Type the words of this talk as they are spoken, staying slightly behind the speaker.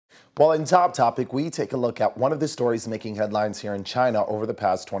Well, in Top Topic, we take a look at one of the stories making headlines here in China over the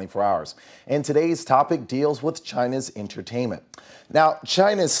past 24 hours. And today's topic deals with China's entertainment. Now,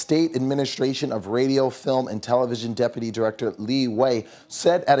 China's State Administration of Radio, Film, and Television Deputy Director Li Wei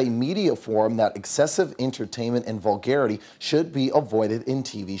said at a media forum that excessive entertainment and vulgarity should be avoided in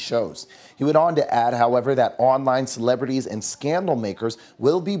TV shows. He went on to add, however, that online celebrities and scandal makers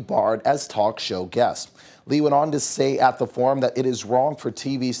will be barred as talk show guests. Li went on to say at the forum that it is wrong for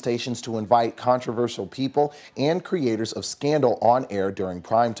TV stations to invite controversial people and creators of scandal on air during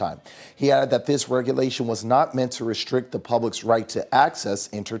prime time. He added that this regulation was not meant to restrict the public's right to access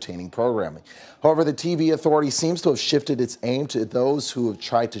entertaining programming. However, the TV authority seems to have shifted its aim to those who have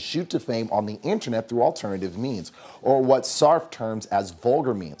tried to shoot to fame on the internet through alternative means, or what SARF terms as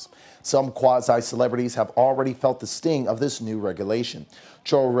vulgar means. Some quasi-celebrities have already felt the sting of this new regulation.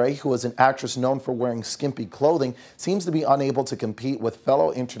 Cho Rui, who is an actress known for wearing skimpy clothing, seems to be unable to compete with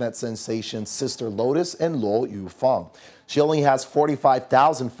fellow internet sensations Sister Lotus and Luo Yufeng. She only has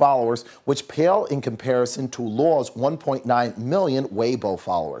 45,000 followers, which pale in comparison to Luo's 1.9 million Weibo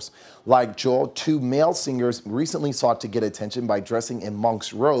followers. Like Zhou, two male singers recently sought to get attention by dressing in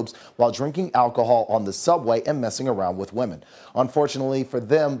monks' robes while drinking alcohol on the subway and messing around with women. Unfortunately for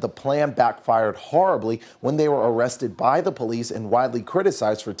them, the plan backfired horribly when they were arrested by the police and widely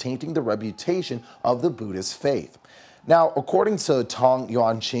criticized for tainting the reputation of the Buddhist faith. Now, according to Tong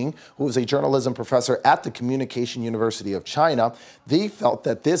Yuanqing, who is a journalism professor at the Communication University of China, they felt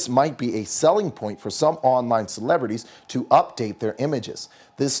that this might be a selling point for some online celebrities to update their images.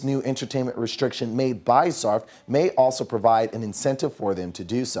 This new entertainment restriction made by SARF may also provide an incentive for them to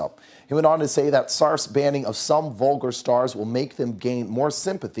do so. He went on to say that SARF's banning of some vulgar stars will make them gain more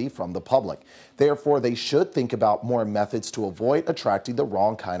sympathy from the public. Therefore, they should think about more methods to avoid attracting the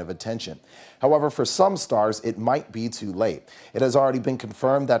wrong kind of attention. However, for some stars, it might be too late. It has already been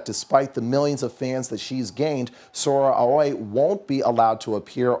confirmed that despite the millions of fans that she's gained, Sora Aoi won't be allowed to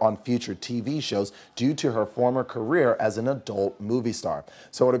appear on future TV shows due to her former career as an adult movie star.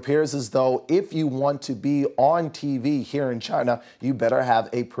 So it appears as though if you want to be on TV here in China, you better have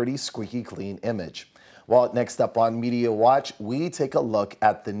a pretty squeaky clean image. Well, next up on Media Watch, we take a look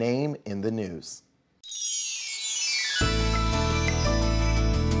at the name in the news.